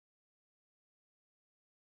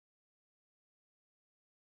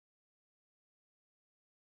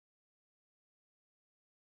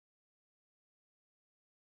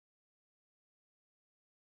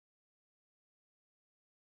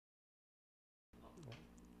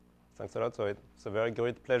Thanks a lot. So it's a very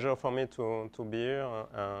great pleasure for me to be here,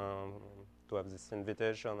 to have this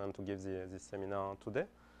invitation and to give this seminar today.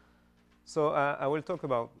 So I will talk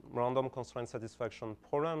about random constraint satisfaction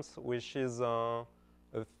problems, which is a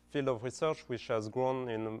field of research which has grown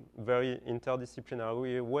in a very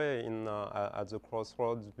interdisciplinary way at the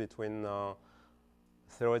crossroads between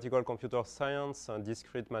theoretical computer science,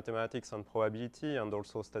 discrete mathematics and probability, and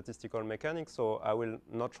also statistical mechanics. So I will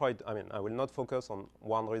not I will not focus on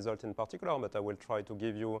one result in particular, but I will try to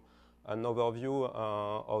give you an overview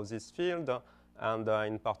of this field, and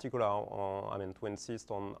in particular, to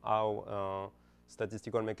insist on how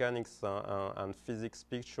statistical mechanics and physics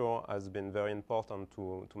picture has been very important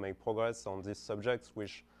to make progress on these subjects,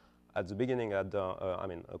 which at the beginning had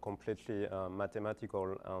a completely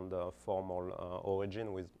mathematical and formal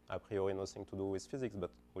origin with a priori nothing to do with physics, but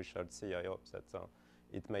we shall see, I hope, that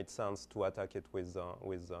it made sense to attack it with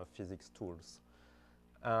physics tools.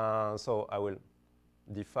 So I will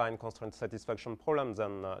define constraint satisfaction problems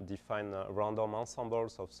and define random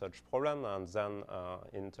ensembles of such problem, and then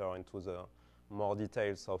enter into the more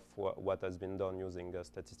details of what has been done using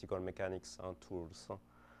statistical mechanics tools.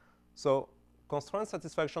 So constraint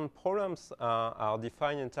satisfaction problems are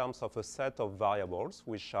defined in terms of a set of variables,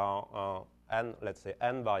 which are let's say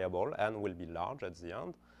n variable. N will be large at the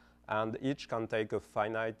end, and each can take a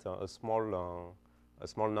finite, a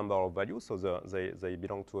small number of values. So they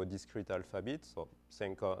belong to a discrete alphabet. So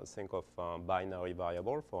think of binary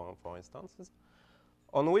variable, for instance,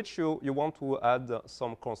 on which you want to add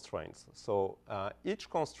some constraints. So each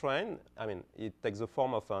constraint, it takes the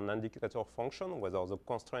form of an indicator function, whether the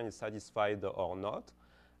constraint is satisfied or not.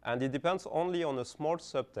 And it depends only on a small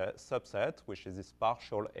subset, which is this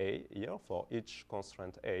partial A here for each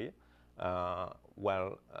constraint A,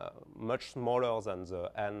 much smaller than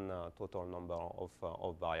the n total number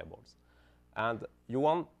of variables. And you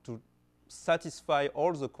want to satisfy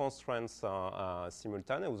all the constraints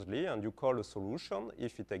simultaneously, and you call a solution,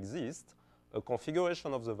 if it exists, a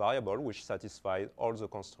configuration of the variable which satisfies all the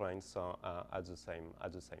constraints at the same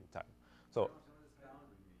time. So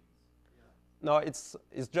no, it's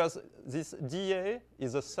just this dA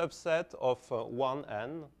is a subset of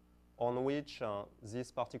 1n on which this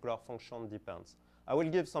particular function depends. I will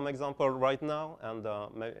give some example right now, and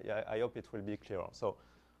I hope it will be clearer. So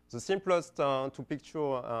the simplest to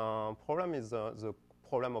picture problem is the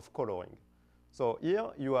problem of coloring. So here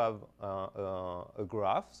you have a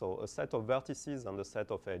graph, so a set of vertices and a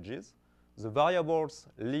set of edges. The variables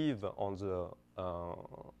live on the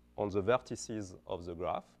vertices of the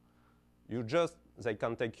graph. They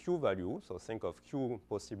can take q values, so think of q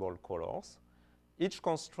possible colors. Each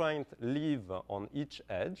constraint live on each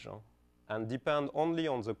edge and depend only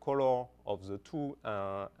on the color of the two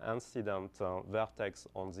incident vertex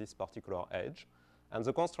on this particular edge. And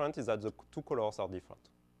the constraint is that the two colors are different.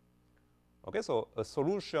 Okay, so a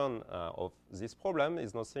solution of this problem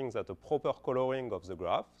is nothing that a proper coloring of the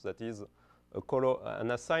graph, that is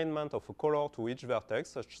an assignment of a color to each vertex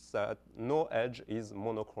such that no edge is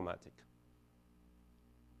monochromatic.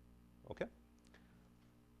 Okay?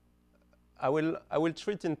 I will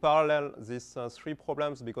treat in parallel these three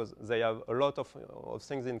problems because they have a lot of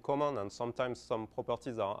things in common, and sometimes some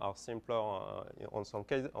properties are simpler on some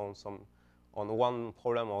case, on one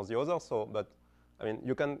problem or the other. So, but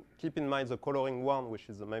you can keep in mind the coloring one, which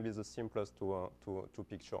is maybe the simplest to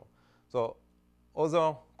picture. So,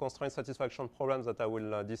 other constraint satisfaction problems that I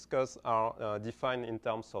will discuss are defined in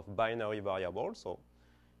terms of binary variables. So,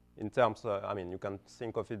 in terms, you can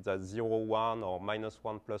think of it as 0, 1, or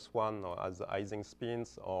 -1, +1, or as Ising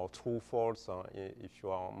spins, or true, false, if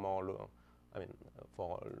you are more,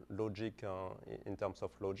 for logic, in terms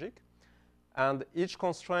of logic. And each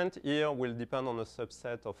constraint here will depend on a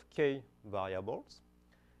subset of k variables.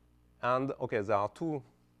 And, okay, there are two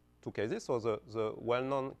cases. So the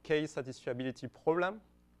well-known k satisfiability problem,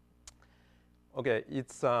 okay,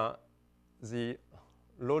 it's the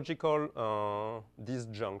logical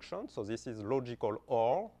disjunction, so this is logical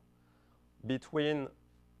OR, between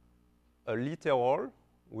a literal,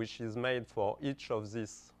 which is made for each of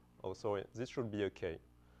these, this should be a k.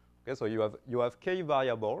 Okay, so you have k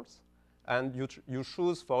variables, and you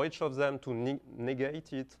choose for each of them to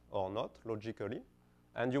negate it or not, logically,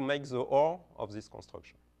 and you make the OR of this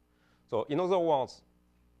construction. So in other words,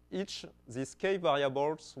 these k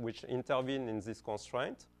variables which intervene in this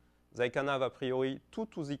constraint, they can have a priori 2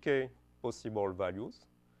 to the k possible values,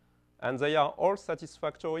 and they are all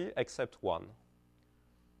satisfactory except one.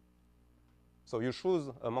 So you choose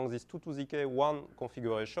among these 2 to the k one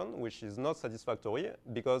configuration which is not satisfactory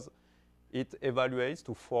because it evaluates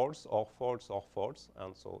to false or false or false,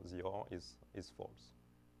 and so the OR is false.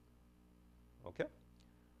 Okay.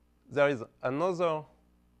 There is another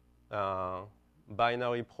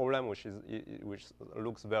binary problem which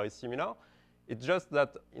looks very similar. It's just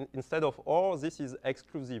that instead of OR, this is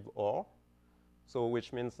exclusive OR. So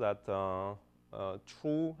which means that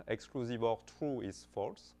true, exclusive OR true is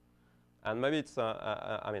false. And maybe it's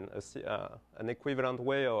an equivalent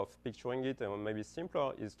way of picturing it, and maybe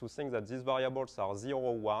simpler, is to think that these variables are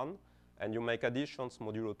 0, 1, and you make additions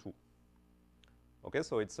modulo 2. Okay,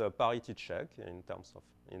 so it's a parity check in terms of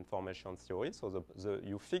information theory. So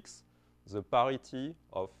you fix the parity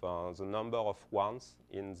of the number of ones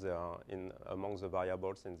among the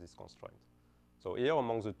variables in this constraint. So here,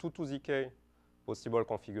 among the 2 to the k possible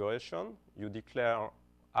configuration, you declare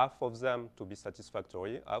half of them to be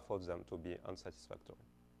satisfactory, half of them to be unsatisfactory.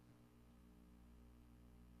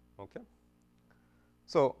 Okay?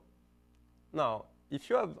 So now, if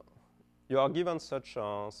you are given such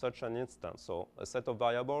an instance, so a set of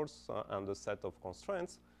variables and a set of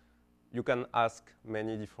constraints, you can ask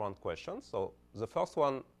many different questions. So the first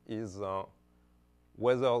one is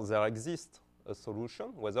whether there exists a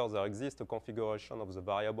solution, whether there exists a configuration of the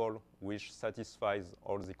variable which satisfies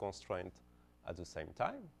all the constraints at the same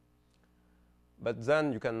time. But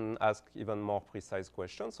then you can ask even more precise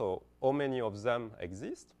questions. So how many of them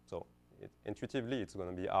exist? So intuitively, it's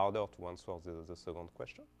going to be harder to answer the second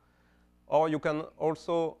question. Or you can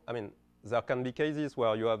also, there can be cases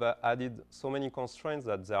where you have added so many constraints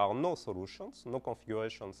that there are no solutions, no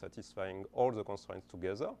configuration satisfying all the constraints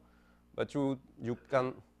together. But you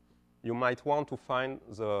might want to find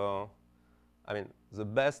the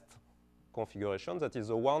best configuration, that is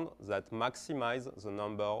the one that maximizes the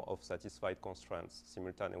number of satisfied constraints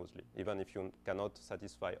simultaneously, even if you cannot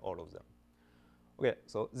satisfy all of them. Okay,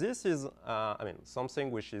 so this is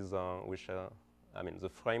something which is the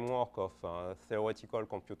framework of theoretical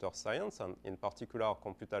computer science, and in particular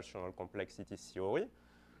computational complexity theory.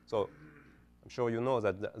 So I'm sure you know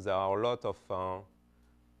that there are a lot of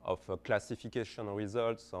classification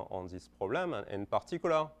results on this problem, and in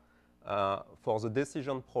particular for the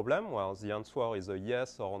decision problem, where the answer is a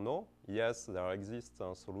yes or no. Yes, there exist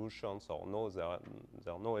solutions, or no, there are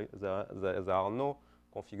no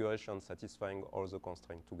configurations satisfying all the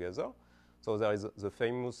constraints together. So there is the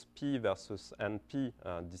famous P versus NP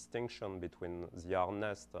distinction between the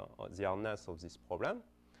hardness of this problem.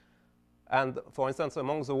 And for instance,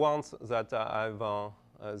 among the ones that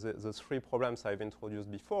the 3 problems I've introduced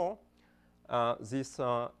before, this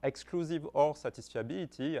exclusive OR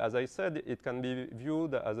satisfiability, as I said, it can be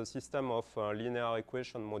viewed as a system of linear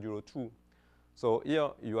equation modulo 2. So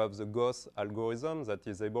here you have the Gauss algorithm that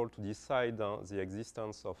is able to decide the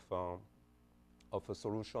existence of a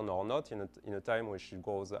solution or not in a time which it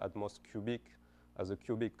goes at most cubic, as a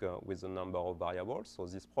cubic with a number of variables. So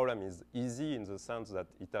this problem is easy in the sense that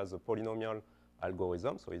it has a polynomial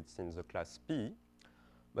algorithm, so it's in the class P.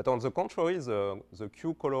 But on the contrary, the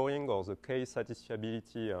Q coloring or the K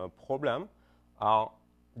satisfiability problem are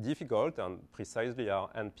difficult and precisely are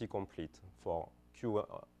NP complete for Q,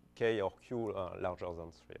 K or Q larger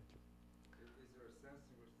than 3. Is there a sense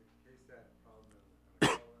in which the K-stat problem and the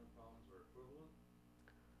coloring problems are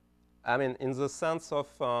equivalent? In the sense of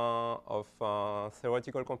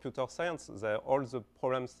theoretical computer science, all the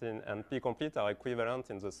problems in NP complete are equivalent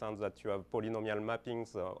in the sense that you have polynomial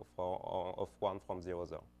mappings of one from the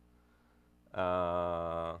other.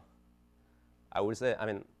 I would say,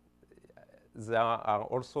 they are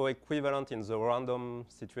also equivalent in the random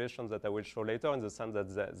situations that I will show later, in the sense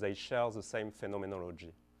that they share the same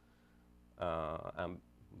phenomenology.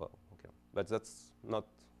 But that's not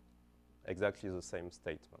exactly the same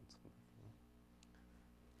statement.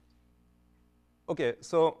 Okay,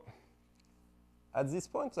 so at this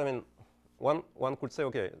point, one could say,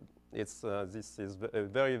 okay, this is a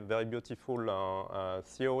very, very beautiful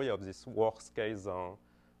theory of this worst case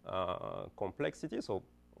complexity. So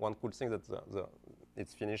one could think that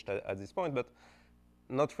it's finished at this point, but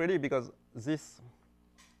not really, because this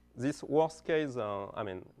worst case,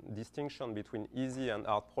 distinction between easy and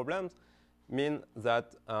hard problems mean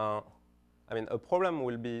that a problem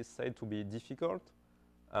will be said to be difficult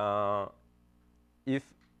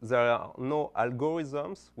if there are no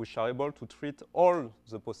algorithms which are able to treat all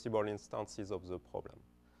the possible instances of the problem.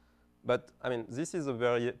 But this is a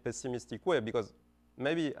very pessimistic way, because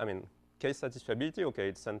maybe case satisfiability, okay,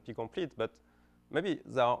 it's NP complete, but maybe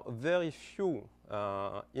there are very few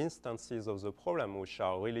instances of the problem which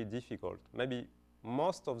are really difficult. Maybe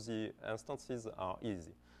most of the instances are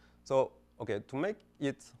easy. So, okay, to make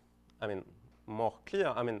it, more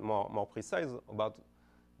clear, more precise about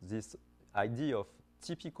this idea of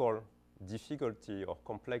typical difficulty or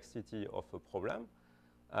complexity of a problem,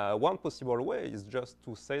 one possible way is just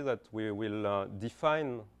to say that we will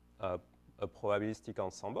define a probabilistic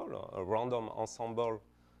ensemble, a random ensemble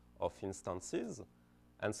of instances,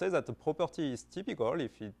 and say that the property is typical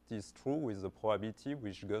if it is true with the probability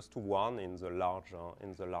which goes to 1 in the large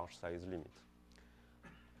size limit.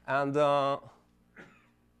 And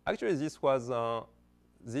actually, this word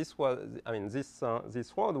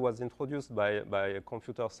was introduced by a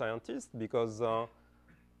computer scientist because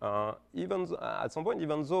at some point,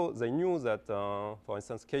 even though they knew that, for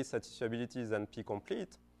instance, K satisfiability is NP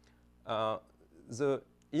complete, the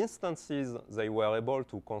instances they were able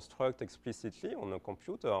to construct explicitly on a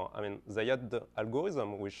computer, they had the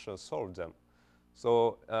algorithm which solved them.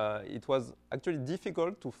 So it was actually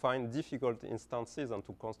difficult to find difficult instances and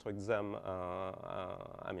to construct them,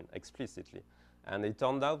 explicitly. And it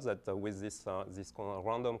turned out that with this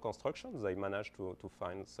random construction, they managed to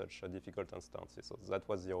find such difficult instances. So that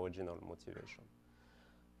was the original motivation.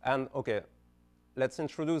 And OK, let's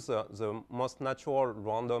introduce the most natural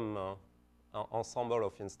random ensemble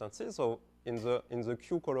of instances. So in the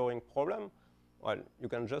Q coloring problem, well, you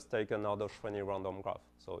can just take an order Shreni random graph.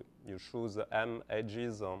 So you choose M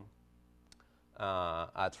edges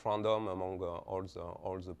at random among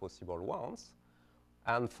all the possible ones.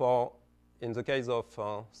 And in the case of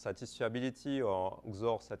satisfiability or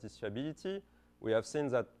XOR satisfiability, we have seen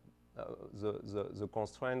that the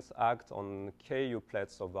constraints act on K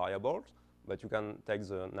uplets of variables, but you can take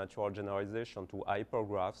the natural generalization to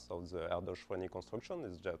hypergraphs of the Erdős-Shreni construction.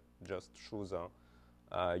 It's just choose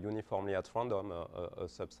uniformly at random a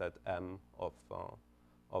subset M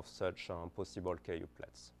of such possible K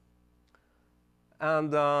uplets.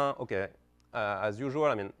 And OK, as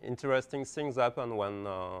usual, interesting things happen when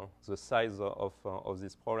the size of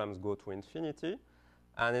these problems go to infinity.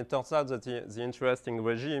 And it turns out that the interesting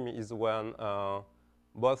regime is when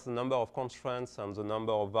both the number of constraints and the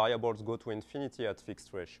number of variables go to infinity at fixed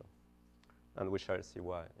ratio. And we shall see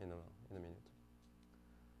why in a minute.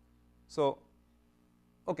 So,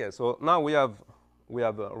 OK, so now we have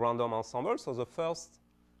a random ensemble. So the first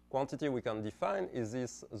quantity we can define is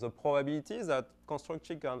the probability that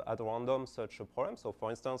constructing at random such a problem. So for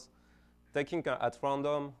instance, taking at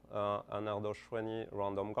random an Erdős-Shreni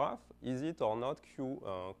random graph, is it or not Q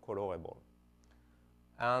colorable?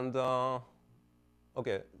 And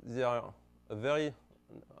OK, there are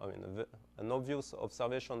an obvious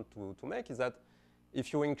observation to make is that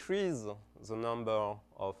if you increase the number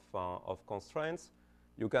of constraints,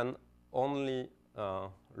 you can only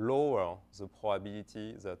lower the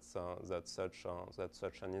probability that such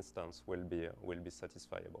an instance will be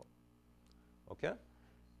satisfiable. Okay,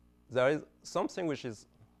 there is something which is,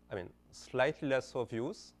 slightly less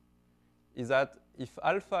obvious, is that if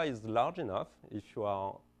alpha is large enough, if you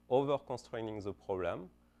are over-constraining the problem,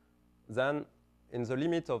 then in the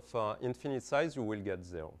limit of infinite size, you will get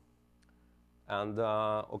 0. And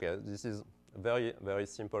OK, this is a very, very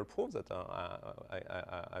simple proof that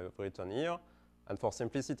I've written here. And for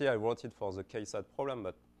simplicity, I wrote it for the KSAT problem,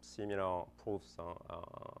 but similar proofs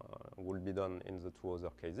will be done in the two other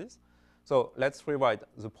cases. So let's rewrite.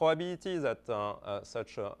 The probability that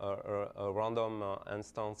such a random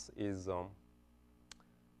instance is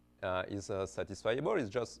satisfiable is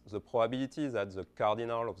just the probability that the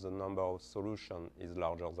cardinal of the number of solutions is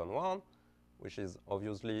larger than 1, which is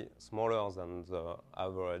obviously smaller than the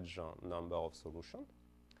average number of solutions.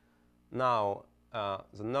 Now,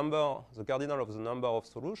 the cardinal of the number of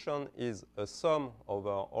solutions is a sum over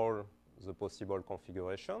all the possible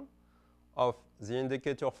configuration of the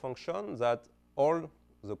indicator function that all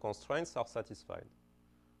the constraints are satisfied.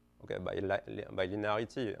 Okay, by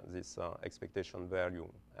linearity, this expectation value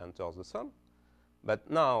enters the sum. But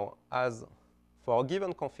now, as for a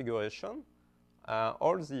given configuration,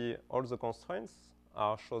 all the constraints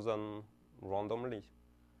are chosen randomly.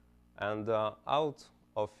 And out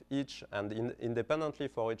of each, and independently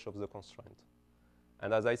for each of the constraints.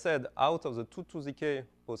 And as I said, out of the 2 to the k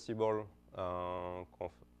possible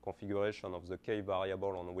configuration of the k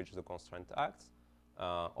variable on which the constraint acts,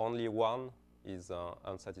 only one is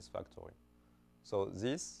unsatisfactory. So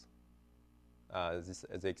the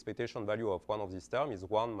expectation value of one of these terms is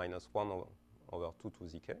 1 minus 1 over 2 to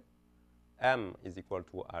the k. M is equal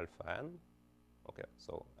to alpha n. Okay,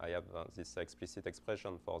 so I have this explicit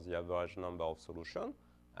expression for the average number of solutions.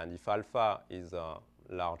 And if alpha is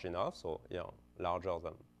large enough, so larger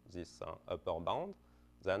than this upper bound,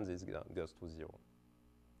 then this goes to 0.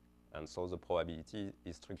 And so the probability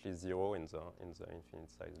is strictly 0 in the infinite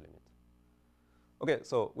size limit. OK,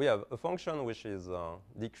 so we have a function which is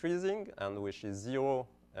decreasing and which is 0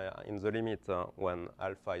 in the limit when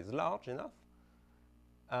alpha is large enough.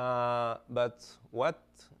 But what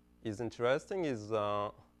is interesting is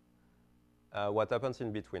what happens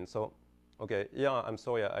in between. So, okay, here I'm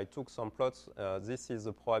sorry, I took some plots. This is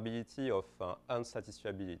the probability of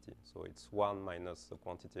unsatisfiability. So it's 1 minus the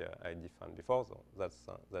quantity I defined before. So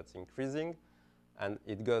that's increasing. And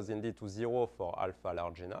it goes indeed to 0 for alpha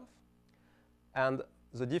large enough. And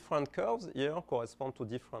the different curves here correspond to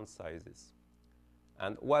different sizes.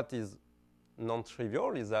 And what is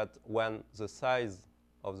non-trivial is that when the size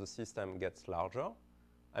of the system gets larger,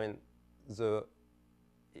 there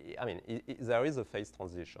is a phase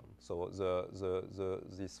transition. So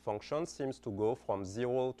this function seems to go from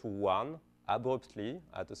 0 to 1 abruptly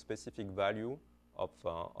at a specific value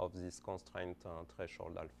of this constraint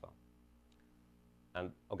threshold alpha.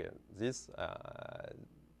 And okay, this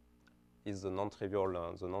is the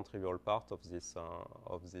non-trivial part of this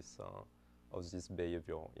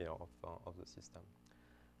behavior here of the system.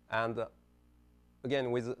 And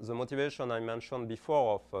again, with the motivation I mentioned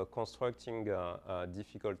before of constructing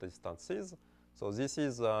difficult instances, so this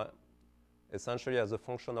is essentially as a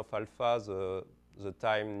function of alpha the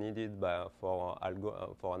time needed for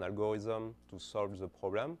an algorithm to solve the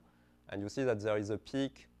problem. And you see that there is a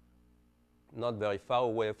peak not very far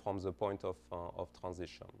away from the point of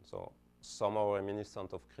transition. So somehow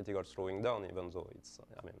reminiscent of critical slowing down, even though it's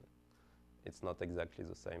not exactly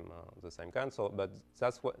the same kind. So, but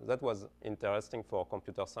that was interesting for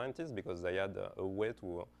computer scientists because they had a way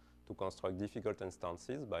to construct difficult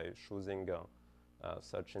instances by choosing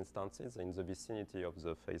such instances in the vicinity of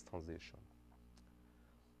the phase transition.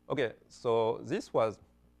 Okay, so this was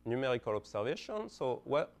numerical observation. So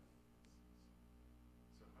what?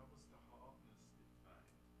 So how was the hardness defined?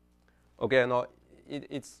 Okay, no,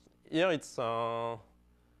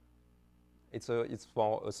 it's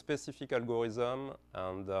for a specific algorithm,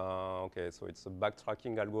 and okay, so it's a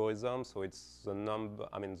backtracking algorithm. So it's the number.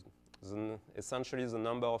 Essentially the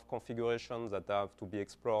number of configurations that have to be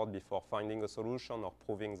explored before finding a solution or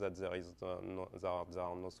proving that there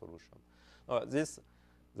are no solutions.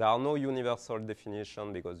 There are no universal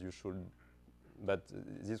definition because you should, but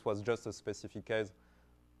this was just a specific case.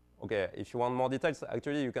 Okay, if you want more details,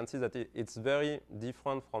 actually you can see that it's very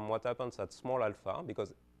different from what happens at small alpha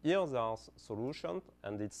because here there are solutions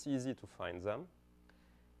and it's easy to find them.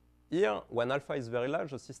 Here, when alpha is very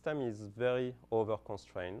large, the system is very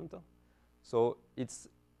over-constrained. So it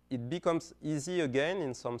becomes easy again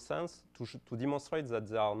in some sense to demonstrate that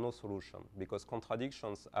there are no solutions because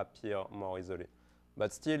contradictions appear more easily.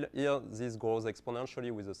 But still, here, this grows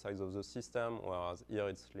exponentially with the size of the system, whereas here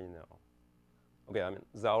it's linear. Okay,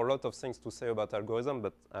 there are a lot of things to say about algorithm,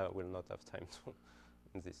 but I will not have time to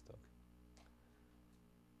in this talk.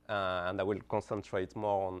 And I will concentrate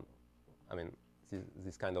more on,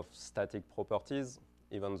 this kind of static properties,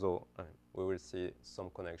 even though we will see some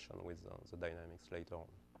connection with the dynamics later on.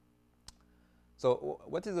 So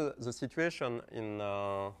what is the situation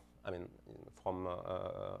from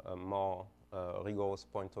a more rigorous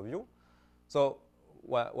point of view? So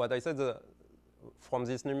what I said, from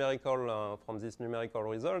this numerical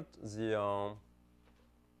result, the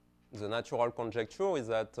natural conjecture is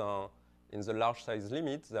that in the large size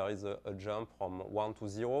limit, there is a jump from 1 to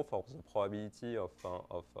 0 for the probability of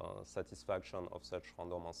satisfaction of such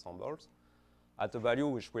random ensembles at a value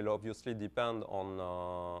which will obviously depend on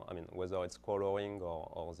whether it's coloring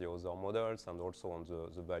or the other models and also on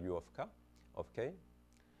the value of k.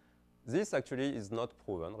 This actually is not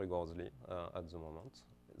proven rigorously at the moment.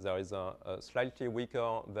 There is a slightly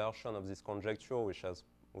weaker version of this conjecture which has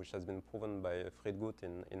been proven by Friedgut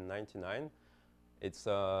in 1999. It's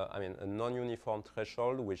a non-uniform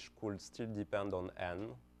threshold which could still depend on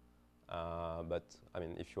n. But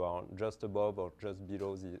if you are just above or just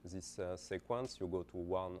below this sequence, you go to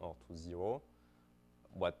 1 or to 0.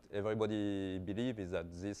 What everybody believes is that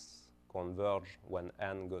this converge when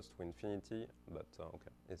n goes to infinity, but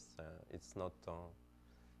okay, it's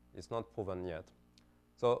not proven yet.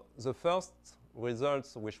 So the first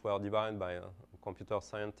results which were derived by computer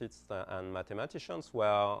scientists and mathematicians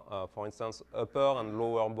were, for instance, upper and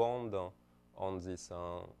lower bound on this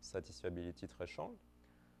satisfiability threshold.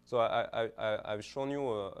 So I've shown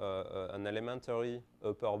you an elementary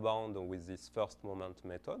upper bound with this first moment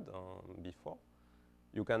method before.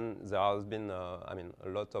 There has been a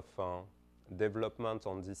lot of development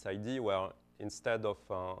on this idea where instead of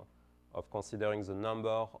considering the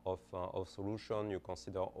number of solutions, you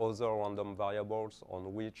consider other random variables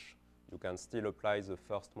on which you can still apply the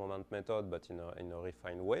first moment method, but in a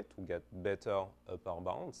refined way to get better upper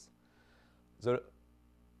bounds.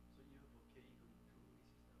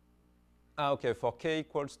 Okay, for k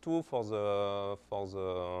equals 2 for the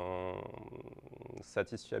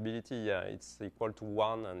satisfiability, yeah, it's equal to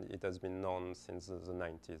 1, and it has been known since the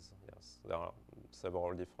 90s. Yes, there are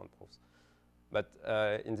several different proofs. But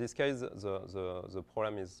in this case, the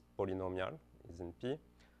problem is polynomial, is in P.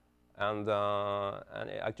 And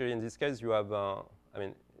actually, in this case, you have, I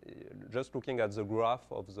mean, just looking at the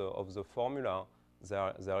graph of the formula,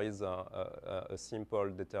 there is a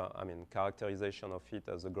simple characterization of it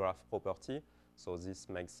as a graph property. So this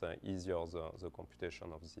makes easier the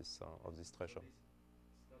computation of this threshold.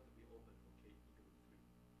 It's not to be open for k equal to 3.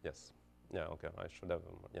 Yes. Yeah. Okay. I should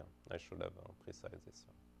have precise this.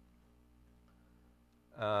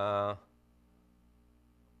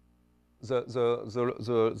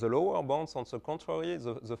 The lower bounds, on the contrary,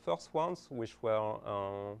 the first ones which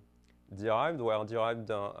were derived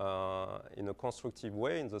in a constructive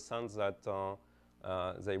way, in the sense that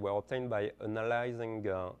they were obtained by analyzing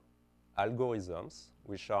algorithms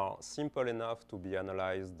which are simple enough to be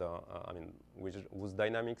analyzed, whose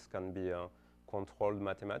dynamics can be controlled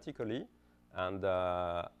mathematically, and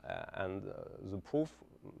the proof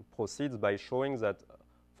proceeds by showing that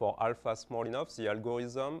for alpha small enough, the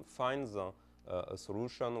algorithm finds a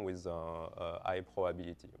solution with high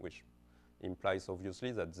probability, which implies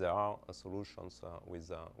obviously that there are solutions with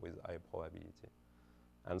high probability.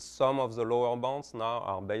 And some of the lower bounds now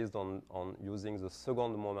are based on using the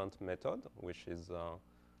second moment method, which is,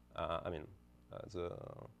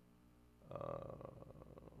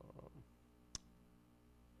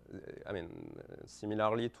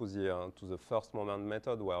 similarly to the first moment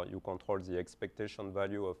method, where you control the expectation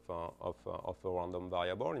value of a random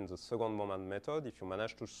variable. In the second moment method, if you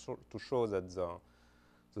manage to show that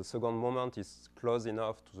the second moment is close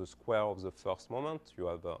enough to the square of the first moment, you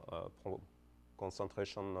have a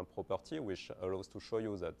concentration property which allows to show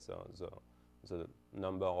you that the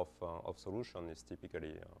number of solution is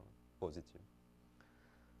typically positive.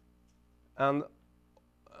 And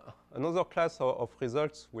another class of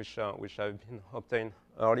results which have been obtained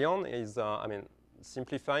early on is,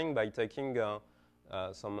 simplifying by taking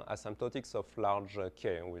some asymptotics of large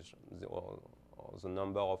k, which the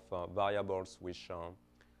number of variables which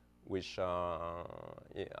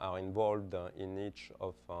are involved in each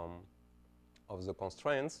of the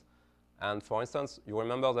constraints. And for instance, you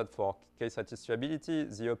remember that for k satisfiability,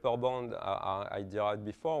 the upper bound I derived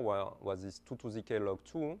before was this 2 to the k log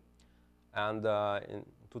 2. And in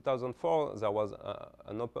 2004, there was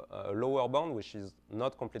a lower bound which is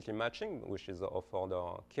not completely matching, which is of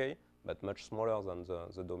order k, but much smaller than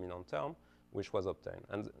the dominant term, which was obtained.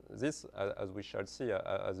 And this, as we shall see,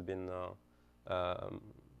 has been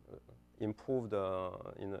improved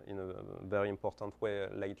in a very important way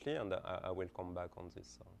lately, and I will come back on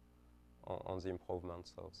this, on the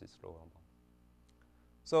improvements of this lower bound.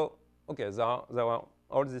 So, okay, there are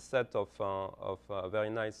all this set of very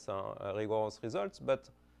nice rigorous results, but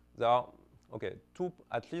there are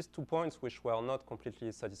at least 2 points which were not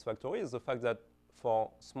completely satisfactory. Is the fact that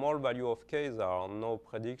for small value of k, there are no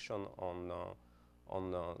prediction on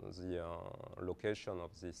the location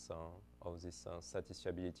of this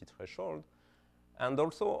satisfiability threshold. And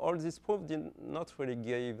also, all this proof did not really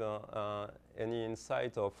give any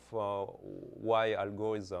insight of why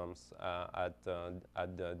algorithms had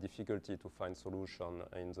difficulty to find solution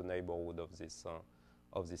in the neighborhood of this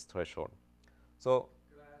threshold. So,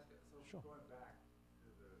 could I ask, so sure. Going back to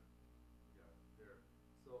there,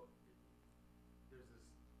 so there's this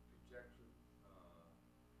conjecture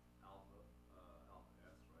alpha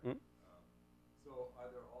S, right? So are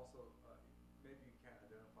there also, maybe you can't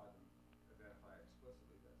identify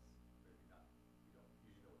explicitly, that's maybe not, you don't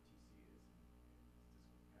usually know what TC is in statistical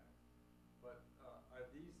mechanics. But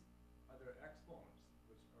are there exponents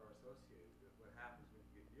which are associated with what happens when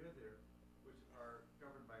you get near there, which are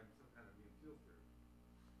governed by some kind of mean field theory?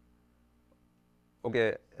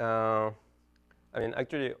 Okay,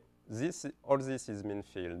 actually, all this is mean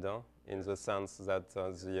field, in the sense that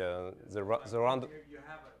the random. Maybe you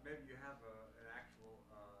have an actual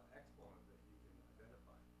exponent that you can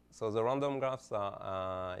identify. So the random graphs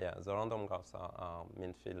are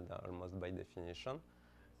mean field almost by definition.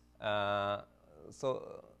 So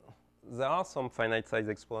there are some finite size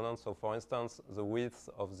exponents. So for instance, the width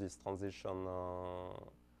of this transition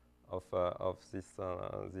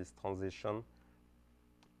this transition.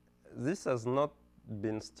 This has not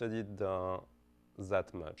been studied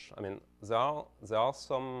that much. I mean, there are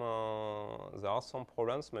some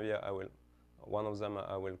problems. Maybe one of them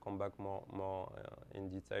I will come back more in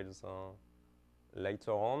details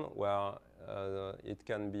later on, where it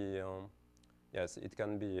can be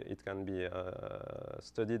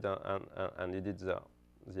studied, and indeed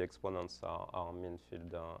the exponents are mean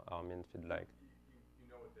field like. You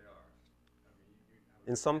know what they are. I mean, you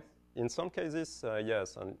have a In some cases,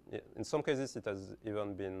 yes, and in some cases it has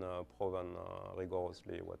even been proven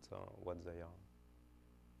rigorously what they are.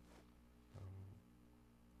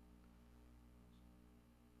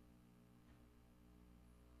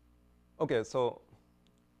 Okay, so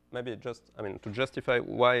maybe just, to justify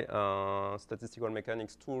why statistical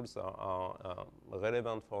mechanics tools are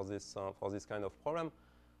relevant for this kind of problem.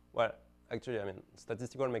 Well, actually,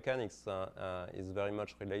 statistical mechanics is very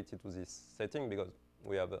much related to this setting because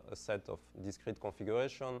we have a set of discrete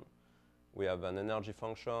configuration. We have an energy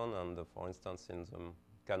function, and for instance, in the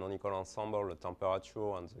canonical ensemble, the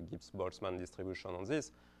temperature and the Gibbs-Boltzmann distribution on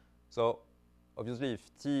this. So obviously,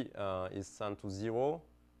 if T is sent to 0,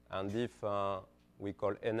 and if we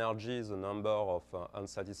call energy the number of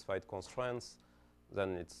unsatisfied constraints,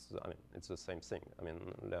 then it's the same thing.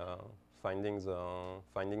 Finding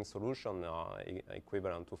solution are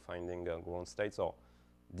equivalent to finding ground states, or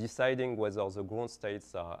deciding whether the ground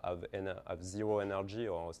states have zero energy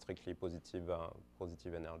or strictly positive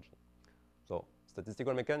energy. So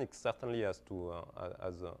statistical mechanics certainly has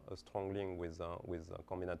a strong link with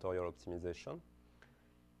combinatorial optimization.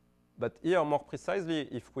 But here, more precisely,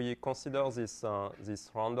 if we consider this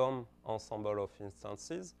random ensemble of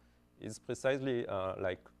instances, it's precisely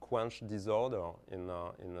like quench disorder in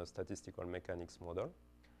a statistical mechanics model.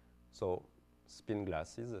 So spin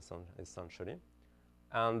glasses, essentially.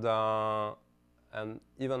 And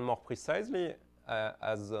even more precisely,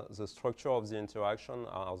 as the structure of the interaction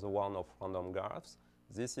are the one of random graphs,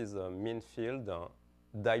 this is a mean field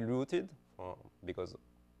diluted because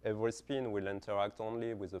every spin will interact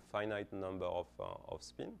only with a finite number of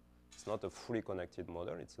spin. It's not a fully connected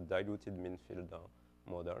model. It's a diluted mean field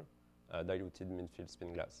model, diluted mean field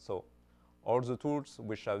spin glass. So all the tools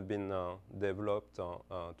which have been developed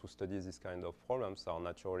to study this kind of problems are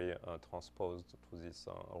naturally transposed to this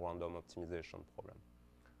random optimization problem.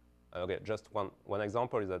 Okay, just one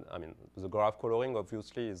example is that the graph coloring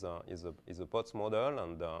obviously is a Potts model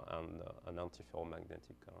and an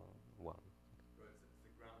antiferromagnetic one.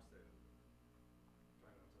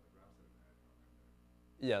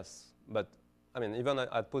 Yes, but even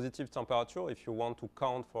at positive temperature, if you want to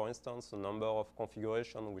count, for instance, a number of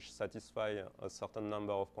configurations which satisfy a certain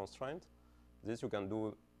number of constraints, this you can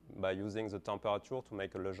do by using the temperature to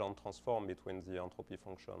make a Legendre transform between the entropy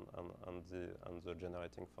function and the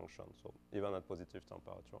generating function. So even at positive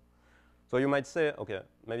temperature. So you might say, okay,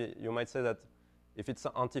 maybe you might say that if it's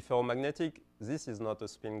antiferromagnetic, this is not a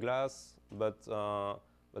spin glass, but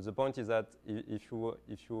the point is that if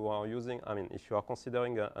you are using, if you are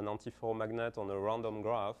considering an antiferromagnet on a random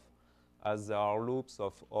graph, as there are loops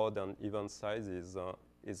of odd and even sizes,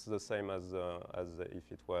 it's the same as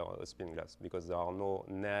if it were a spin glass because there are no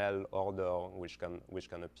null order which can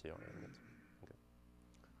appear in it. Okay.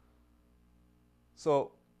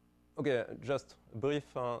 So, okay, just a brief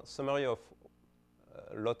summary of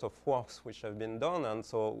a lot of works which have been done, and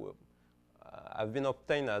so have been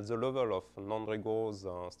obtained at the level of non-rigorous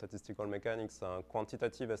statistical mechanics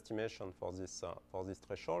quantitative estimation for this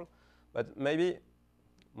threshold. But maybe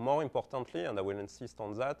more importantly, and I will insist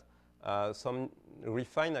on that, some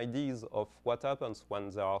refined ideas of what happens when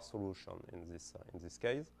there are solutions in this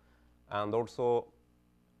case, and also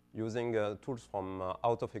using tools from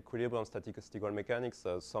out of equilibrium statistical mechanics,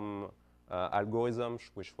 some algorithms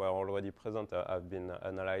which were already present have been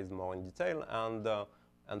analyzed more in detail,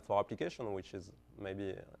 and for application, which is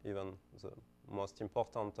maybe even the most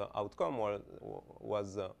important outcome,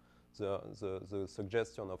 was the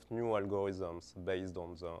suggestion of new algorithms based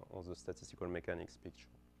on the statistical mechanics picture.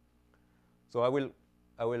 So I will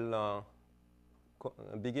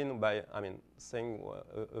begin by saying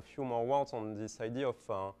a few more words on this idea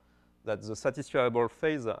of that the satisfiable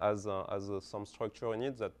phase has some structure in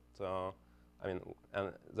it that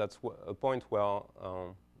and that's a point where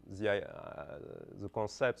the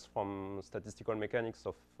concepts from statistical mechanics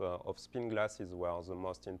of spin glasses were the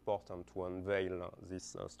most important to unveil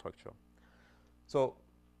this structure. So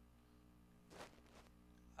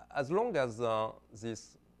as long as the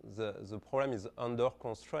problem is under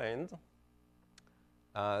constraint,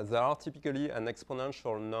 there are typically an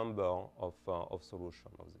exponential number of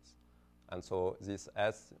solutions of this. And so this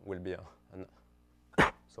S will be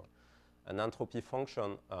an entropy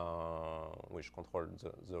function which controls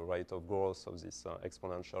the rate of growth of this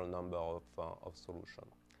exponential number of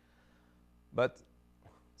solutions. But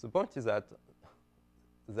the point is that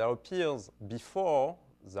there appears before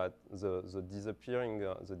that the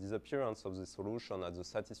disappearance of the solution at the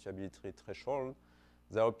satisfiability threshold,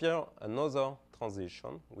 there appears another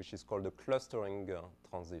transition, which is called the clustering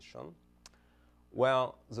transition, where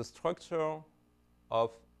the structure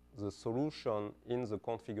of the solution in the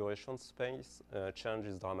configuration space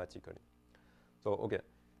changes dramatically. So, okay,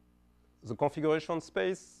 the configuration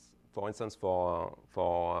space, for instance, for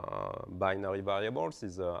binary variables,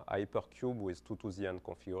 is a hypercube with 2 to the n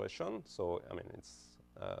configuration. So, I mean, it's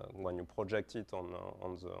when you project it on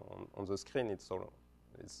the screen, it's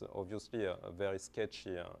obviously a very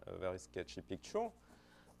sketchy picture.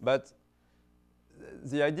 But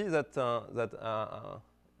the idea that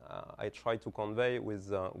I try to convey with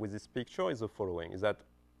this picture is the following: is that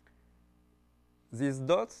these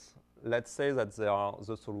dots, let's say that they are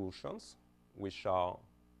the solutions, which are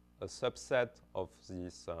a subset of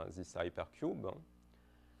this hypercube.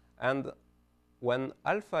 And when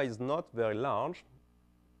alpha is not very large,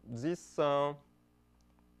 these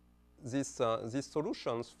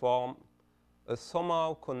solutions form a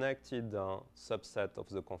somehow connected subset of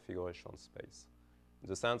the configuration space, in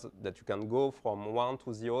the sense that you can go from one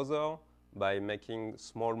to the other by making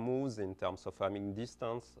small moves in terms of having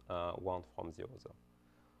distance one from the other.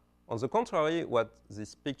 On the contrary, what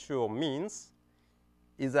this picture means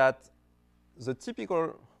is that the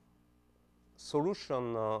typical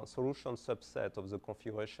solution subset of the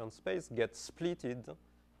configuration space gets splitted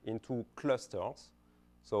into clusters.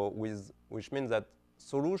 So which means that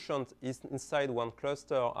solutions inside one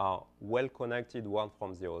cluster are well connected one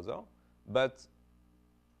from the other, but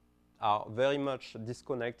are very much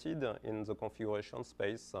disconnected in the configuration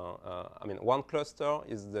space. I mean, one cluster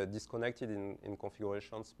is disconnected in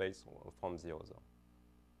configuration space from the other.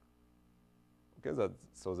 Okay,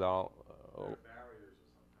 so there are barriers or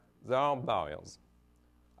something. There are barriers,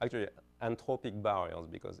 actually entropic barriers,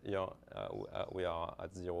 because here we are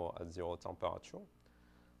at zero temperature.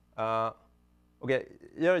 Okay,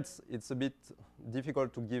 here it's a bit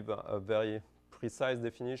difficult to give a very precise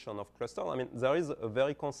definition of cluster. I mean, there is a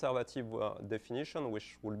very conservative definition,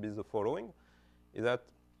 which will be the following: is that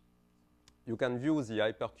you can view the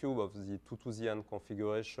hypercube of the 2 to the n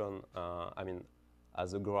configuration, I mean,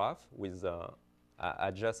 as a graph with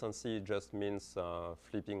adjacency just means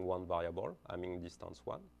flipping one variable, I mean distance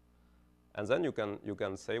 1. And then you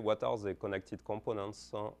can say what are the connected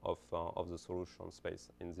components of the solution space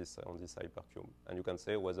on this hypercube, and you can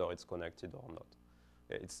say whether it's connected or not.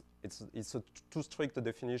 It's a too strict a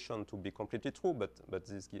definition to be completely true, but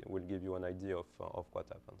this will give you an idea of what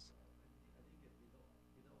happens.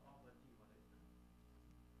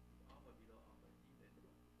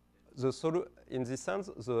 In this sense,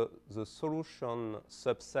 the solution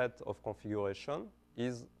subset of configuration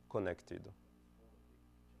is connected.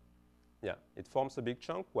 Yeah, it forms a big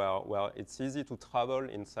chunk where it's easy to travel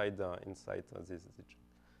inside this.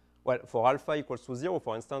 Well, for alpha equals to 0,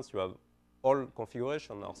 for instance, you have all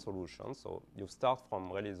configuration are solutions. So you start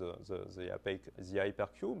from really the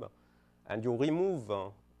hypercube, and you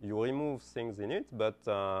remove things in it,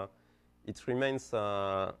 but it remains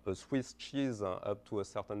a Swiss cheese up to a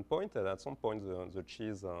certain point, and at some point the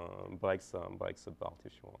cheese breaks apart,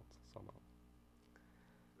 if you want, somehow.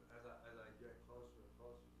 As I get closer and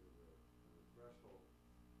closer to the threshold,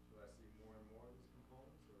 should I see more and more of these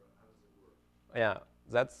components, or how does it work? Yeah,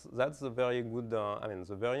 that's a very good. I mean,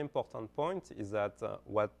 the very important point is that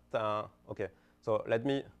okay. So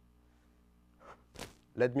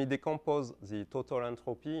let me decompose the total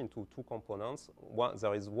entropy into two components.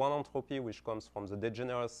 There is one entropy which comes from the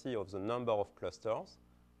degeneracy of the number of clusters.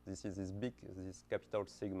 This is this capital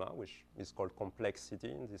sigma, which is called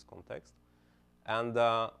complexity in this context. And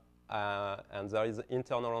there is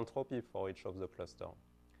internal entropy for each of the cluster.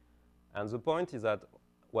 And the point is that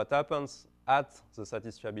what happens at the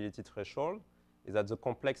satisfiability threshold is that the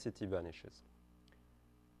complexity vanishes.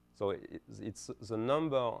 So it's the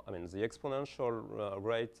number, I mean, the exponential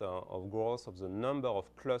rate of growth of the number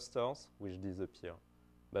of clusters which disappear.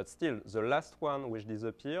 But still, the last one which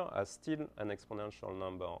disappear has still an exponential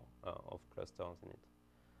number of clusters in it.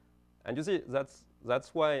 And you see,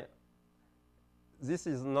 that's why this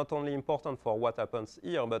is not only important for what happens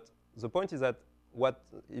here, but the point is that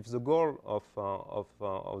if the goal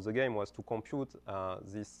of the game was to compute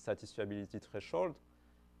this satisfiability threshold,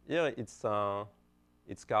 here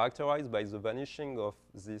it's characterized by the vanishing of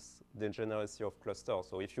this degeneracy of clusters.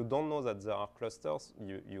 So if you don't know that there are clusters,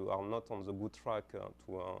 you are not on the good track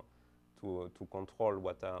to control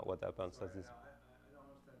what happens at this. I don't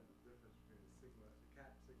understand the difference between the sigma, the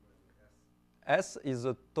cat sigma, and the S. S is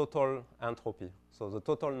the total entropy, so the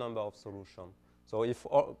total number of solutions. So if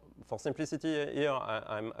for simplicity here,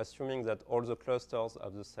 I'm assuming that all the clusters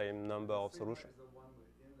have the same number of solutions. Sigma is the one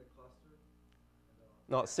within the cluster?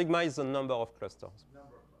 No, sigma is the number of clusters. Number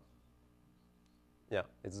Yeah,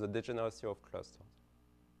 it's the degeneracy of clusters.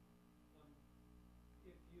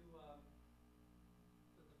 If you,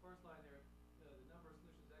 so the first line there, the number of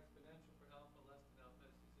solutions is exponential for alpha less than alpha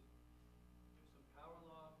s. Is it there's some power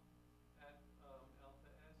law at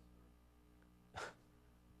alpha s?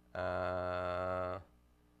 Or?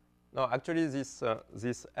 No, actually, this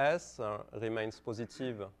s remains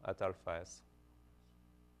positive at alpha s.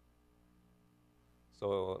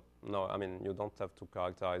 So no, I mean you don't have to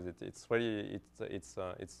characterize it. It's really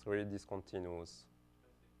discontinuous.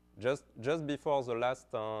 Just before the last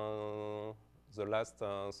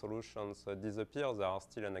solutions disappear, there are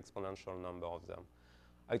still an exponential number of them.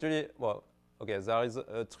 Actually, well, okay, there is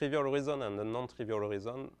a trivial reason and a non-trivial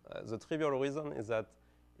reason. The trivial reason is that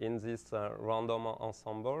in these random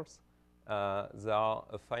ensembles, there are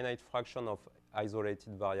a finite fraction of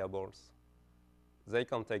isolated variables. They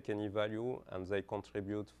can take any value and they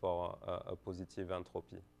contribute for a positive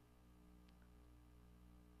entropy.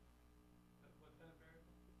 What kind of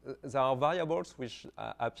variable? There are variables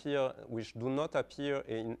which do not appear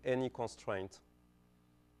in any constraint.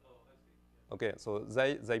 Oh, I see. Yeah. Okay, so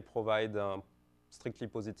they provide strictly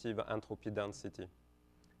positive entropy density.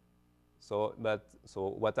 So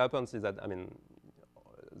what happens is that, I mean,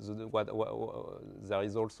 there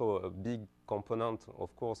is also a big component,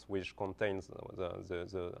 of course, which contains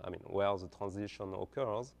I mean, where the transition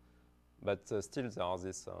occurs, but still there are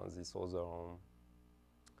this other.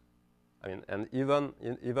 I mean, and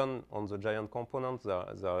even on the giant component,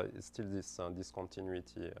 there is still this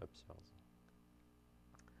discontinuity appears.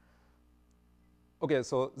 Okay,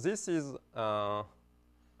 so this is, I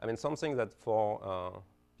mean, something that for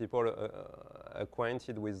people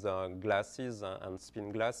acquainted with glasses and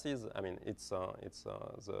spin glasses, I mean, it's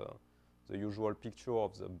the usual picture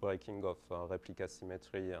of the breaking of replica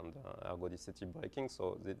symmetry and ergodicity breaking.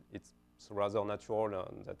 So it's rather natural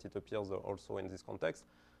that it appears also in this context.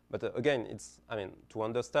 But again, I mean, to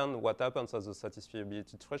understand what happens at the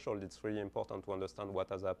satisfiability threshold, it's really important to understand what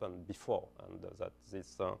has happened before, and that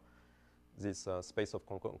this space of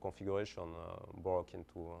configuration broke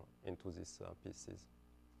into these pieces.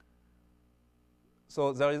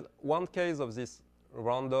 So there is one case of this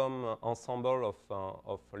random ensemble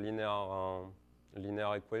of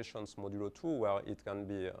linear equations modulo 2 where it can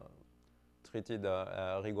be treated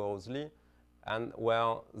rigorously, and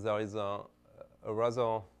where there is a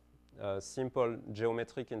rather simple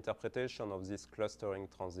geometric interpretation of this clustering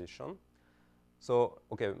transition. So,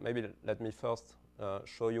 okay, maybe let me first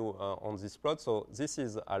show you on this plot. So this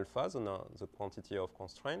is alpha, the quantity of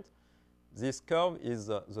constraint. This curve is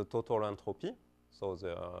the total entropy, so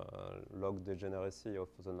the log degeneracy of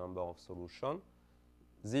the number of solutions.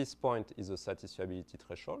 This point is the satisfiability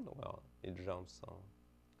threshold, where it jumps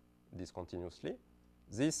discontinuously.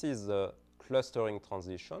 This is the clustering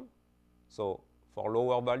transition. So for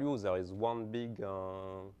lower values, there is one big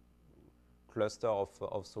cluster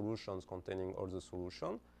of solutions containing all the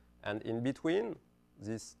solutions. And in between,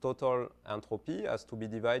 this total entropy has to be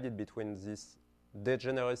divided between this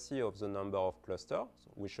degeneracy of the number of clusters,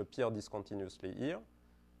 which appear discontinuously here,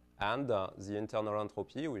 and the internal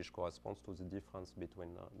entropy, which corresponds to the difference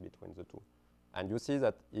between the two. And you see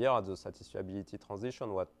that here at the satisfiability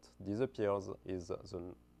transition, what disappears is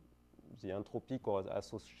the entropy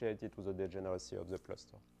associated to the degeneracy of the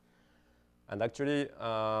cluster. And actually,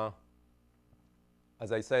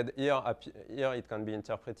 as I said, here it can be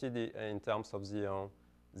interpreted in terms of the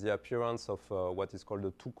appearance of what is called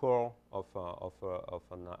the two-core of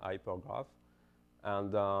an hypergraph.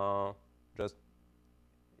 And just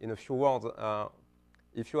in a few words,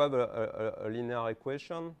 if you have a linear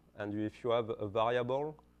equation and if you have a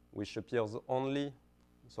variable which appears only,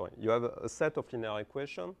 you have a set of linear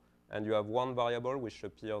equations and you have one variable which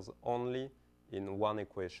appears only in one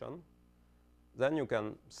equation, then you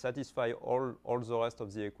can satisfy all the rest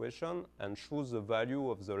of the equation and choose the value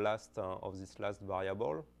of the last of this last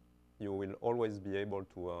variable. You will always be able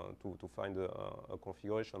to find a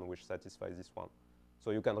configuration which satisfies this one.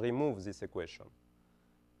 So you can remove this equation.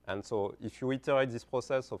 And so if you iterate this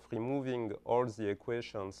process of removing all the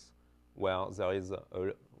equations where there is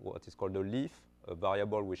what is called a leaf, a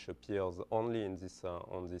variable which appears only in this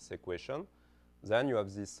on this equation, then you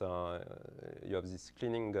have this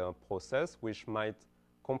cleaning process which might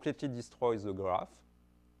completely destroy the graph,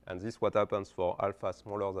 and this is what happens for alpha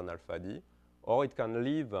smaller than alpha d, or it can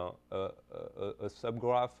leave a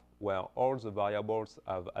subgraph where all the variables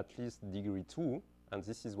have at least degree 2, and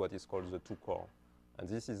this is what is called the two-core, and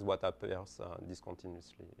this is what appears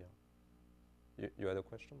discontinuously here. You had a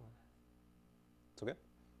question? It's okay?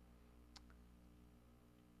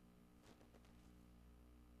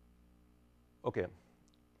 Okay.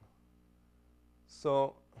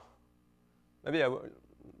 So maybe I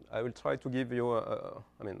will try to give you,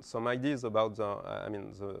 some ideas about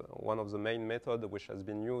one of the main methods which has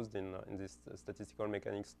been used in this statistical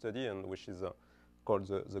mechanics study, and which is called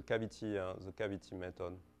the cavity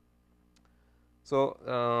method. So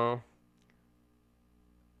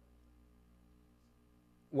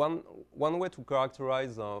one way to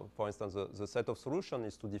characterize, for instance, the set of solution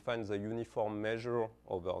is to define the uniform measure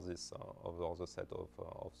over this over the set of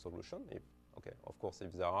solution. Of course,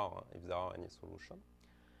 if there are any solution.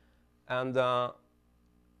 And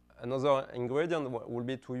another ingredient will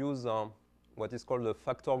be to use what is called a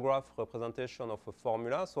factor graph representation of a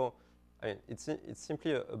formula. So it's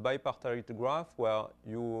simply a bipartite graph where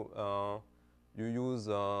you use,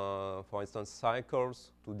 for instance,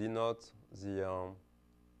 cycles to denote the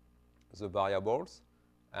variables,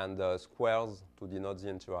 and squares to denote the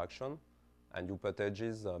interaction, and you put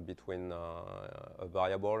edges between a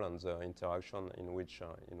variable and the interaction in which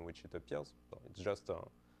it appears. So it's just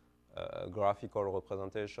a graphical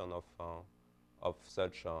representation of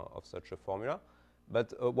such a formula.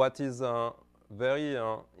 But what is very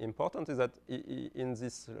important is that in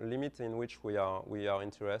this limit in which we are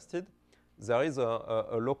interested, there is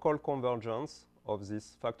a local convergence of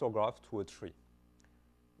this factor graph to a tree.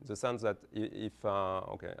 In the sense that if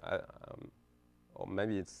or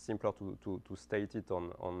maybe it's simpler to state it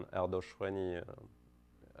on Erdős-Rényi,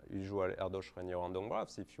 usual Erdős-Rényi random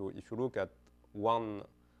graphs. If you look at one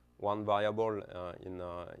variable in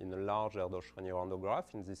a large Erdős-Rényi random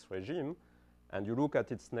graph in this regime, and you look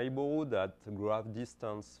at its neighborhood at graph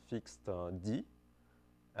distance fixed d,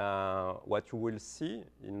 what you will see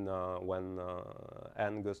when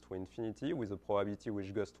n goes to infinity with a probability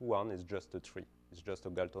which goes to 1 is just a tree. It's just a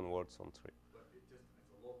Galton-Walton tree. But it's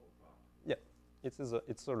a local problem. Yeah,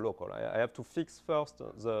 it's a local. I have to fix first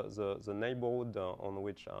the neighborhood on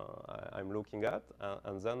which I'm looking at,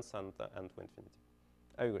 and then send n to infinity.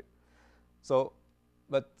 I agree. So,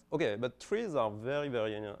 but trees are very,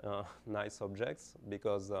 very nice objects,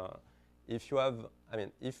 because if you have,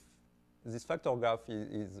 if this factor graph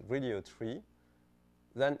is really a tree,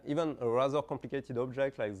 then even a rather complicated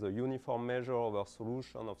object like the uniform measure over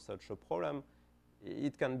solution of such a problem,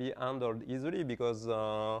 it can be handled easily, because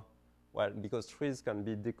because trees can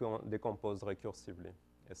be decomposed recursively,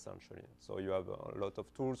 essentially. So you have a lot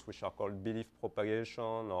of tools which are called belief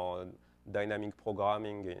propagation or dynamic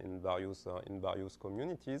programming in various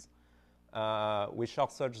communities, which are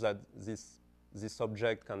such that this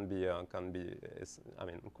object can be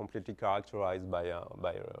completely characterized by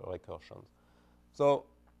recursions. So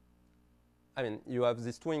you have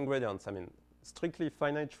these two ingredients. Strictly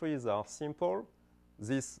finite trees are simple.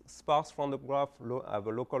 This sparse random graph have a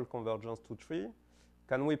local convergence to tree.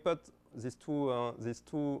 Can we put these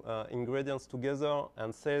two ingredients together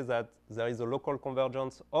and say that there is a local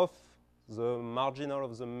convergence of the marginal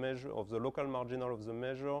of the measure, of the local marginal of the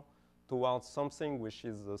measure, towards something which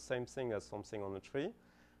is the same thing as something on a tree?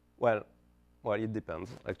 Well, it depends.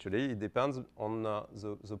 Actually, it depends on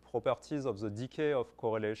the properties of the decay of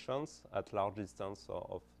correlations at large distance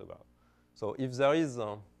of the graph. So if there is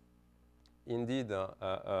indeed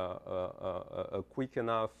a quick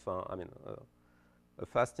enough, a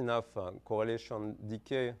fast enough correlation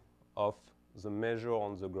decay of the measure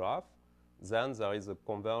on the graph, then there is a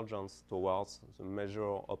convergence towards the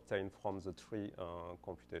measure obtained from the tree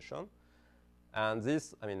computation. And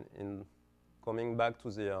this, in coming back to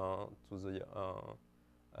the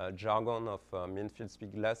jargon of mean field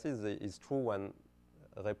speed glasses, is true when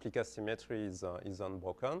replica symmetry is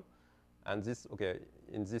unbroken. And this,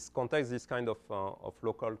 in this context, this kind of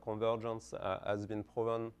local convergence has been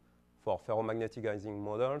proven for ferromagnetic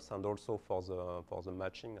models and also for the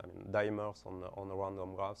matching, dimers on a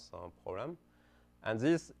random graphs problem. And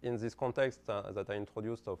this, in this context that I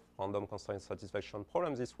introduced of random constraint satisfaction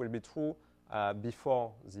problem, this will be true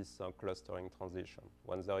before this clustering transition.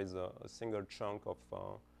 When there is a single chunk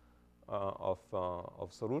of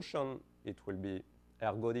solution, it will be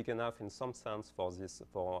ergodic enough in some sense for this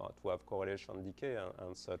to have correlation decay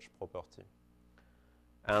and such property.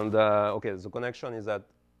 And the connection is that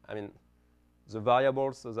the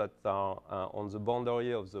variables that are on the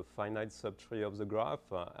boundary of the finite subtree of the graph,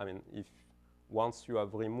 if once you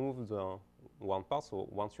have removed one part, so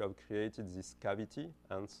once you have created this cavity,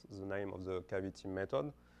 hence the name of the cavity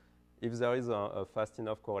method, if there is a fast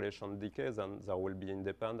enough correlation decay, then there will be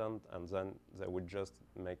independent, and then they will just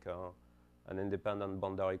make an independent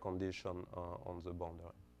boundary condition on the boundary.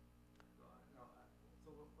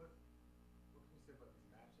 So what can you say about these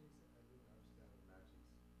matchings? I didn't understand the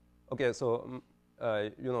matchings. Okay, so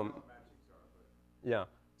Matchings are, but yeah.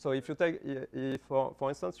 So if you take, if for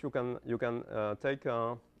instance, you can take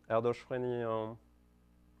an Erdős-Rényi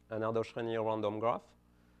random graph.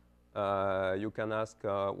 You can ask,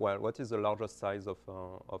 well, what is the largest size of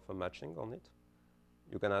a matching on it?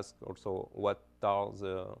 You can ask also what is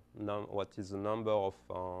the number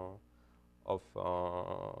of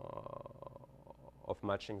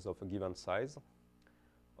matchings of a given size.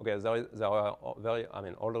 Okay, there are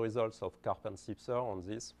all the results of Karp and Sipser on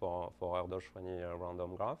this for Erdős-Rényi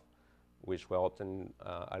random graph, which were obtained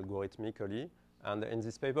algorithmically. And in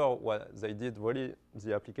this paper, what they did really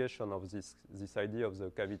the application of this idea of the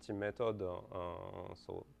cavity method.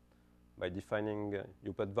 So by defining,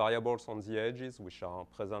 you put variables on the edges, which are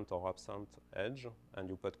present or absent edge, and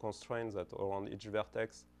you put constraints that around each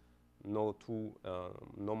vertex, no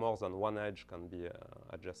more than one edge can be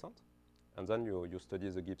adjacent. And then you study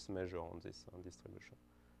the Gibbs measure on this distribution.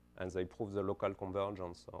 And they prove the local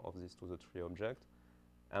convergence of these to the tree object.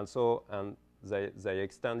 And so, they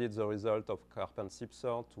extended the result of Karp and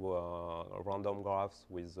Sipser to random graphs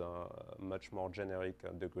with much more generic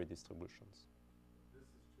degree distributions. This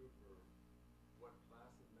is true for what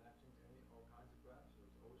class of matching to all kinds of graphs, or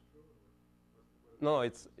it's always true? Or no,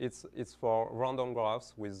 it's for random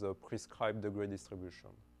graphs with a prescribed degree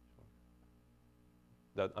distribution.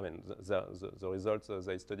 That, I mean, the results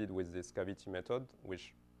they studied with this cavity method,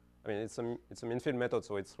 which, I mean, it's a mean field method,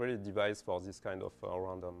 so it's really devised for this kind of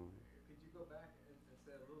random. Could you go back and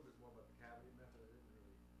say a little bit more about the cavity method? I didn't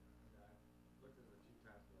really, I looked at it a few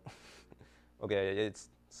times. Okay, it's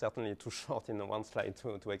certainly too short in one slide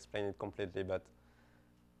to explain it completely, but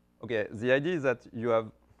okay, the idea is that you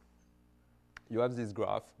have this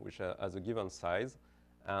graph which has a given size,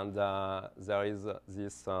 and there is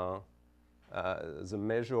this the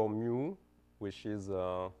measure mu, which is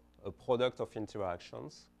a product of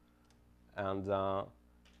interactions, and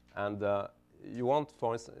you want,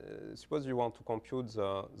 for instance, suppose you want to compute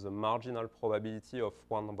the marginal probability of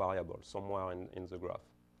one variable somewhere in the graph.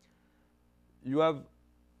 You have,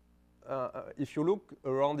 if you look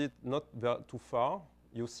around it not too far,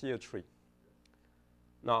 you see a tree.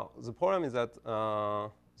 Now, the problem is that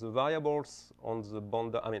the variables on the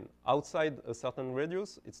boundary, I mean, outside a certain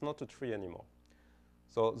radius, it's not a tree anymore.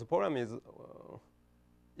 So the problem is,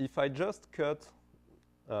 if I just cut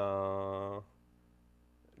the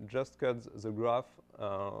graph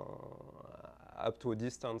up to a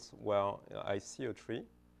distance where I see a tree,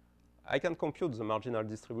 I can compute the marginal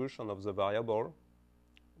distribution of the variable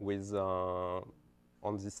with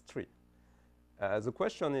on this tree. The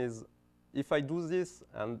question is, if I do this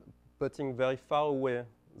and putting very far away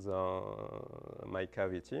my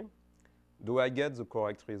cavity, do I get the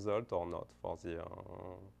correct result or not for the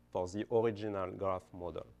original graph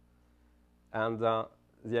model? And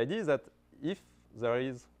the idea is that if there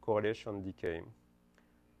is correlation decay,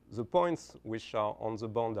 the points which are on the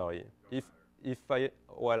boundary, if I,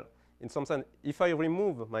 well, in some sense, if I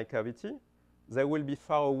remove my cavity, they will be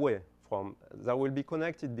far away from, they will be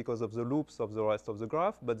connected because of the loops of the rest of the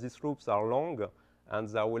graph, but these loops are long and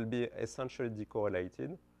they will be essentially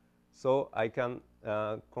decorrelated. So I can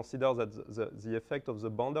consider that the effect of the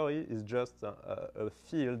boundary is just a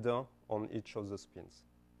field on each of the spins.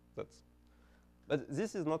 But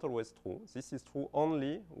this is not always true. This is true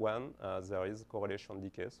only when there is correlation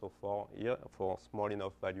decay, so for small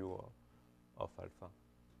enough value of alpha.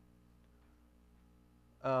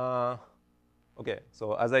 Okay,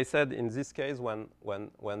 so as I said, in this case, when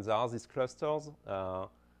there are these clusters,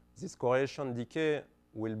 this correlation decay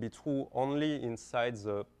will be true only inside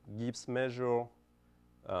the Gibbs measure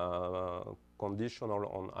conditional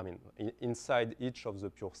on, I mean, inside each of the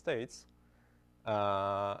pure states.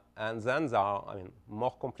 And then there are, I mean,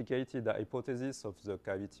 more complicated hypotheses of the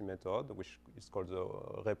cavity method, which is called the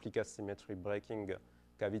replica symmetry breaking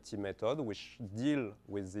cavity method, which deal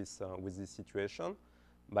with this situation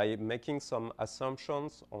by making some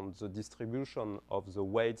assumptions on the distribution of the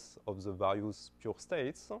weights of the various pure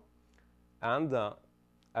states, and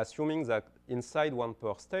assuming that inside one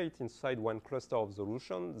pure state, inside one cluster of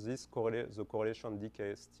solution, the correlation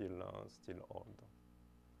decay is still odd.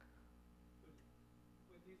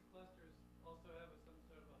 Would these clusters also have some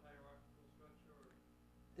sort of a hierarchical structure? Or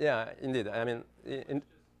yeah, indeed. I mean, as like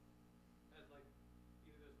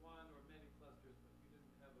either there's one or many clusters, but you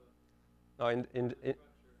didn't have a structure.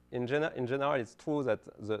 In general, it's true that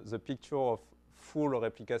the picture of full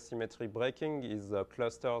replica symmetry breaking is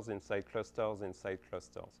clusters inside clusters inside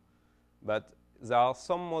clusters. But there are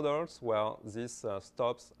some models where this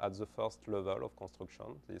stops at the first level of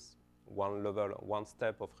construction, this one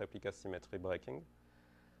step of replica symmetry breaking.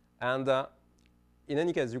 And in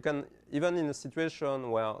any case, you can, even in a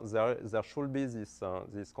situation where there should be this,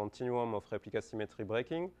 this continuum of replica symmetry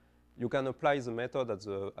breaking, you can apply the method at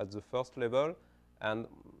the first level, and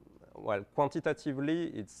well,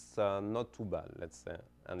 quantitatively, it's not too bad, let's say.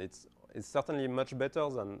 And it's certainly much better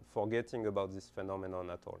than forgetting about this phenomenon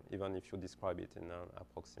at all, even if you describe it in an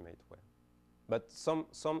approximate way. But some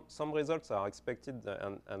results are expected,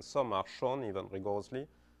 and some are shown even rigorously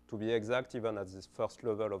to be exact even at this first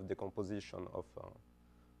level of decomposition of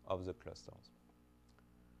the clusters.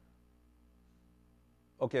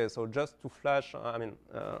 Okay, so just to flash, I mean,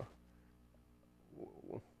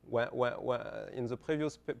 in the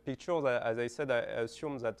previous pictures, as I said, I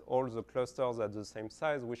assumed that all the clusters are the same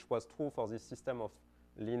size, which was true for this system of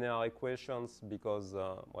linear equations because,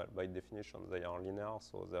 well, by definition, they are linear,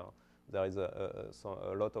 so there is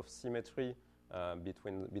a lot of symmetry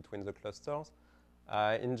between the clusters.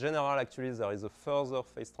 In general, actually, there is a further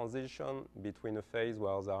phase transition between a phase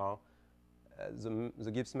where there are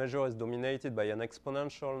the Gibbs measure is dominated by an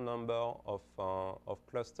exponential number of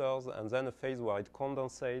clusters, and then a phase where it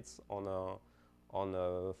condensates on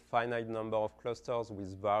a finite number of clusters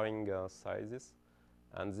with varying sizes.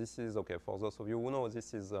 And this is, okay, for those of you who know,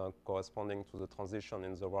 this is corresponding to the transition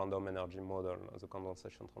in the random energy model, the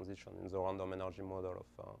condensation transition in the random energy model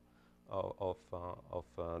of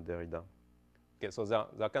Derrida. Okay, so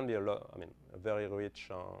there can be a lot, I mean, a very rich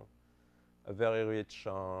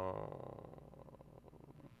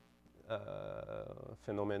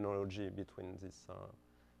phenomenology between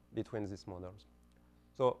these models.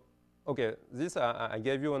 So, okay, this I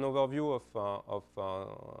gave you an overview of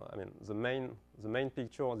I mean, the main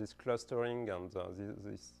picture, this clustering and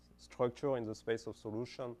this structure in the space of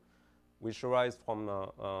solution, which arise from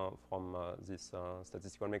this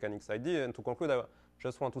statistical mechanics idea. And to conclude, I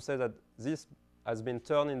just want to say that this has been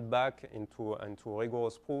turned back into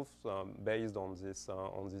rigorous proofs based on this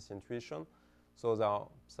intuition. So there are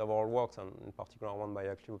several works, and in particular one by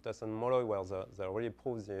Guilhem and Molloy, where they really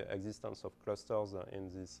prove the existence of clusters in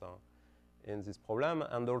this problem,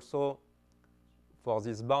 and also for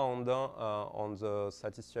this bound on the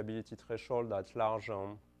satisfiability threshold at large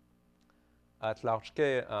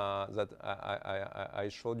k that I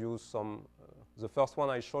showed you some. The first one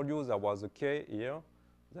I showed you, there was a k here.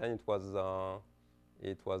 Then it was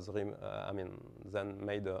I mean, then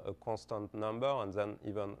made a constant number, and then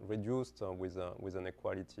even reduced with an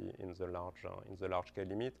equality in the large k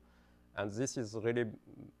limit. And this is really,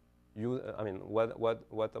 I mean, what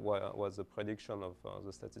was the prediction of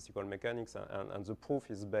the statistical mechanics, and the proof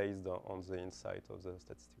is based on the insight of the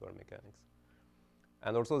statistical mechanics.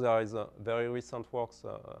 And also there is very recent works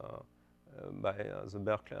by the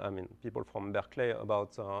Berkeley, I mean, people from Berkeley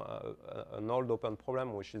about an old open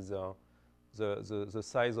problem, which is the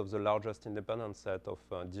size of the largest independent set of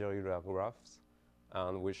d-regular graphs,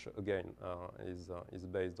 and which again is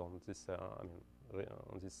based on this, I mean,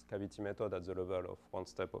 on this cavity method at the level of one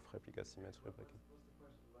step of replica symmetry breaking. What's the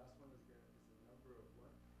question? The last one is the number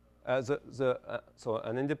of what? So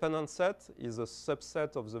an independent set is a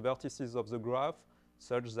subset of the vertices of the graph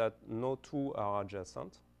such that no two are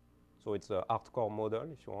adjacent. So it's a hardcore model,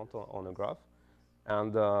 if you want, on a graph.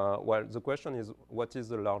 And well, the question is, what is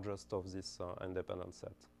the largest of this independent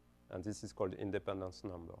set? And this is called independence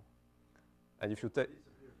number. And if you take,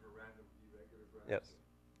 yes,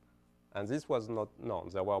 and this was not known.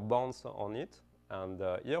 There were bounds on it, and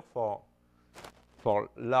here for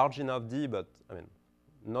large enough d, but I mean,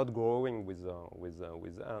 not growing with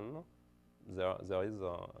n, there is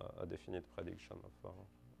a definite prediction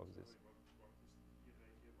of this.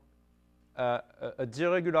 A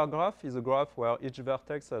d-regular graph is a graph where each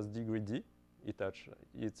vertex has degree d, each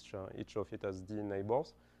of it has d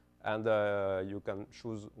neighbors, and you can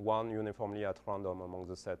choose one uniformly at random among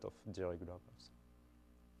the set of d-regular graphs.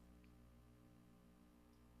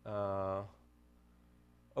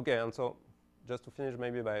 Okay, and so just to finish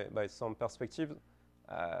maybe by some perspective,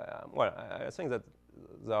 well, I think that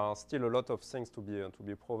there are still a lot of things to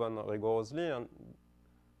be proven rigorously, and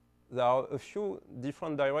there are a few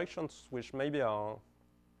different directions which maybe are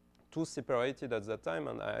too separated at that time,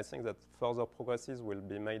 and I think that further progresses will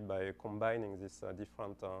be made by combining this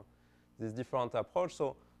different approach.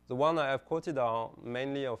 So the one I have quoted are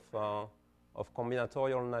mainly of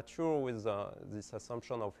combinatorial nature, with this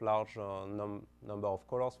assumption of large number of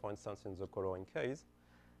colors, for instance, in the coloring case.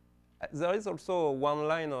 There is also one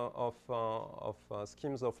line of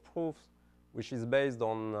schemes of proofs which is based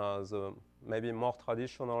on the maybe more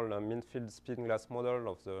traditional mean-field spin-glass model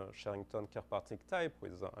of the Sherrington-Kirkpatrick type,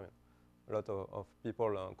 with I mean, a lot of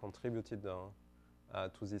people contributed to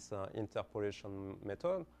this interpolation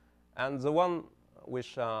method. And the one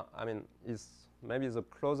which I mean is maybe the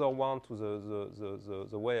closer one to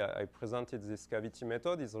the way I presented this cavity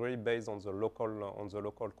method is really based on the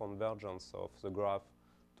local convergence of the graph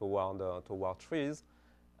toward trees.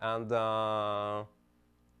 And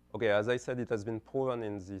okay, as I said, it has been proven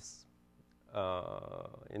in this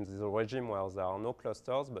regime where there are no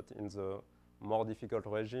clusters, but in the more difficult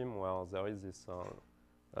regime where there is this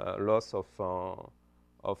loss of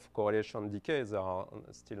correlation decay, there are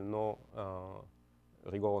still no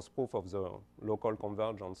rigorous proof of the local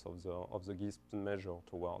convergence of the GISP measure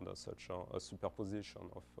toward such a superposition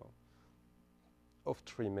of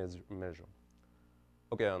tree measure.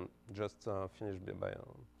 Okay, and just finish by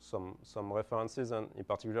some references, and in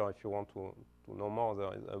particular, if you want to know more,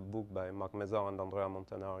 there is a book by Mark Mazar and Andrea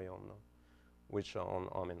Montanari on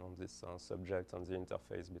this subject and the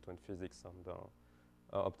interface between physics and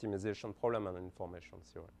optimization problem and information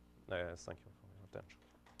theory. Thank you for your attention.